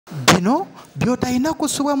Bino byotayina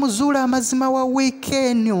kusuwa muzuula amazima wa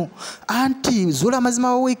weekend anti zuula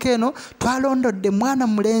amazima wa weekend twalondodde mwana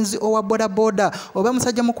mulenzi owa Boda Boda oba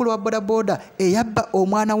musajja mukulu wa Boda Boda eyabba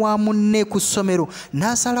omwana wa munne ku ssomero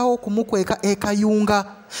n'asalawo okumukweka e Kayunga.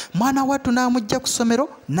 Mwana wattu n'amujja ku ssomero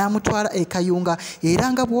n'amutwala e Kayunga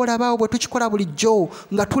era nga bw'olabaawo bwe tukikola bulijjo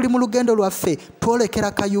nga tuli mu lugendo lwaffe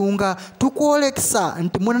twolekera Kayunga tukwolekesa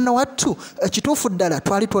nti mwana wattu ekituufu ddala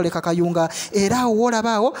twali twoleka Kayunga era awo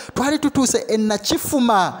w'olabaawo twali tutuuse e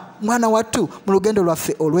Nakifuma mwana wattu mu lugendo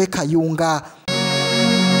lwaffe olw'e Kayunga.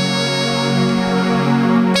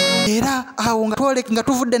 Era awo nga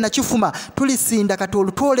tuvudde Nakifuma tulisinda kati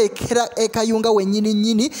olutwolekera e Kayunga wennyini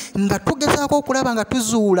nnyini nga tugezaako okulaba nga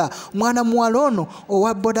tuzuula mwana muwala ono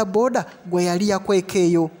owa Boda Boda gwe yali yakweka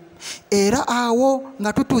eyo. Era awo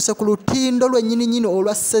nga tutuuse ku lutindo lwennyini nnyini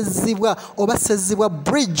olwa Ssezzibwa oba Ssezzibwa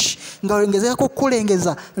bridge nga ngezaako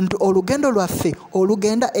okulengeza nti olugendo lwaffe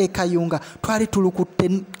olugenda e Kayunga twali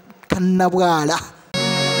tulukutte kannabwala.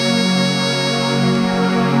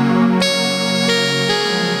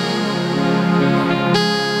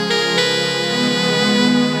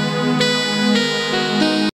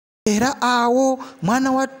 Era awo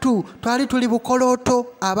mwana wattu twali tuli Bukolooto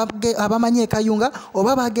abamanyi e Kayunga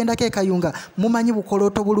oba bagendako e Kayunga mumanyi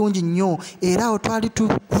Bukolooto bulungi nnyo era awo twali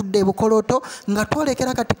tuvudde Bukolooto nga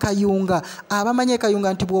twolekera kati Kayunga abamanyi e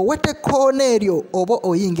Kayunga nti bw'owetta ekkoona eryo oba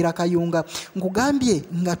oyingira Kayunga. Nkugambye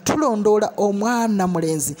nga tulondoola omwana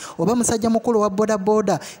mulenzi oba musajja mukulu wa Boda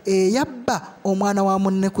Boda eyabba omwana wa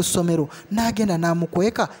munne ku ssomero n'agenda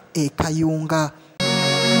n'amukweka e Kayunga.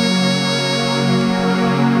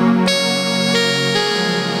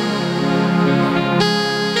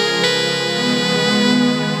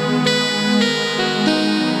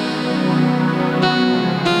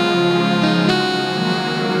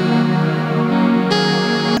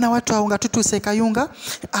 Awo nga tutuuse Kayunga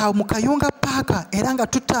awo mu Kayunga paaka era nga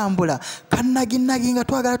tutambula kannaginagi nga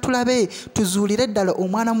twagala tulabe tuzuulire ddala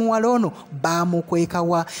omwana muwala ono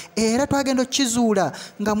baamukwekawa era twagenda okkizuula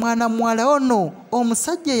nga mwana muwala ono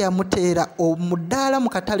omusajja yamuteera omudaala mu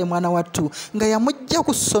katale mwana wattu nga yamujja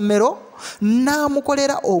ku ssomero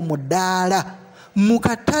n'amukolera omudaala mu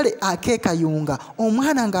katale ak'e Kayunga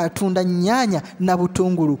omwana ng'atunda nnyaanya na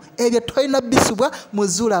butungulu ebyo twalina bisubwa mu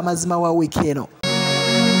zuula amazima wa wiiki eno.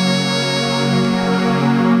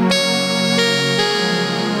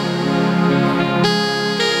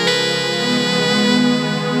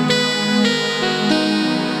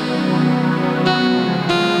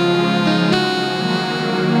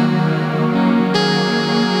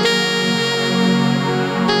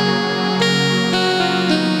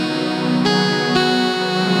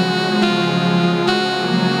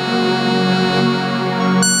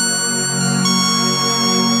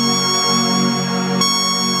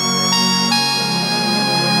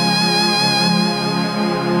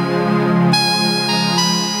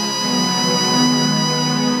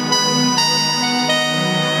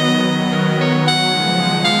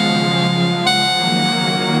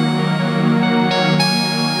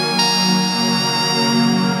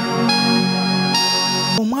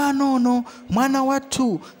 Mwana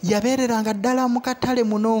wattu yabeereranga ddala mu katale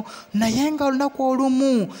muno naye nga olunaku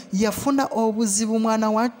olumu yafuna obuzibu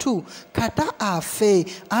mwana wattu kata afe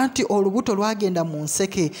anti olubuto lwagenda mu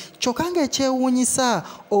nseke kyokka ng'ekyewuunyisa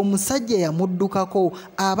omusajja yamuddukako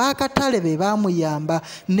ab'akatale be baamuyamba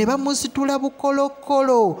ne bamusitula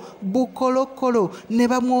bukolokolo ne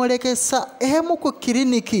bamwolekesa emu ku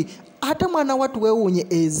kiriniki. Ate mwana wattu weewuunye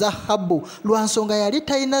ezahabu lwa nsonga yali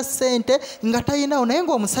talina ssente nga talinawo naye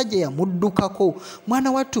ng'omusajja yamuddukako.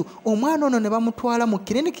 Mwana wattu omwana ono ne bamutwala mu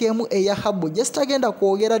kiriniki emu eya habu gye sitagenda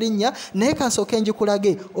kwogera linnya naye kansooke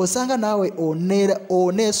ngikulage osanga naawe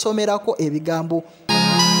oneesomerako ebigambo.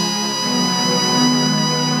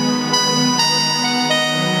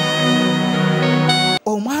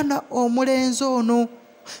 Omwana omulenzi ono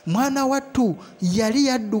mwana wattu yali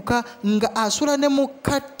yadduka nga asula ne mu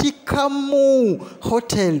Katikamu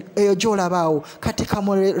hotel eyo gy'olabaawo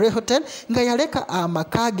Katikamu hotel nga yaleka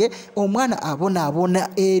amaka ge omwana abonaabona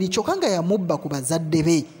eri kyokka nga yamubba ku bazadde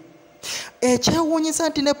be. Ekyewuunyisa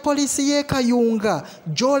nti ne poliisi y'e Kayunga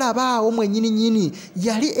gy'olabaawo mwennyini nnyini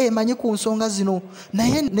yali emanyi ku nsonga zino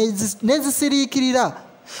naye nezisiriikirira.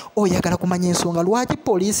 Oyagala kumanya ensonga lwaki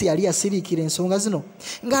poliisi yali yasiriikira ensonga zino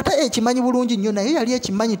ng'ate ekimanyi bulungi nnyo naye yali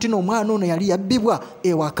ekimanyi tino omwana ono yali yabbibwa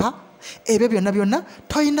ewaka. Ebyo byonna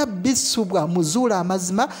tolina bisubwa muzuula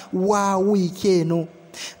amazima wa wiiki eno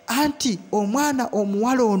anti omwana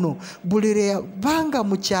omuwala ono buli lwe yabanga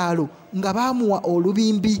mu kyalo nga baamuwa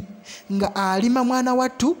olubimbi nga alima mwana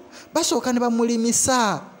wattu basooka ne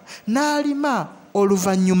bamulimisa n'alima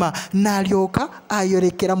oluvannyuma n'alyoka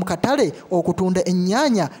ayolekera mu katale okutunda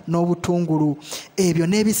ennyaanya n'obutungulu. Ebyo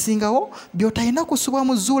n'ebisingawo by'otalina kusubwa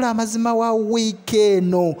mu Zuula Amazima wa wiiki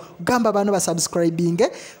eno. Gamba bano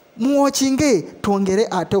basubscribinge muwokinge twongere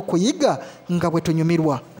ate okuyiga nga bwe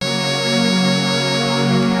tunyumirwa.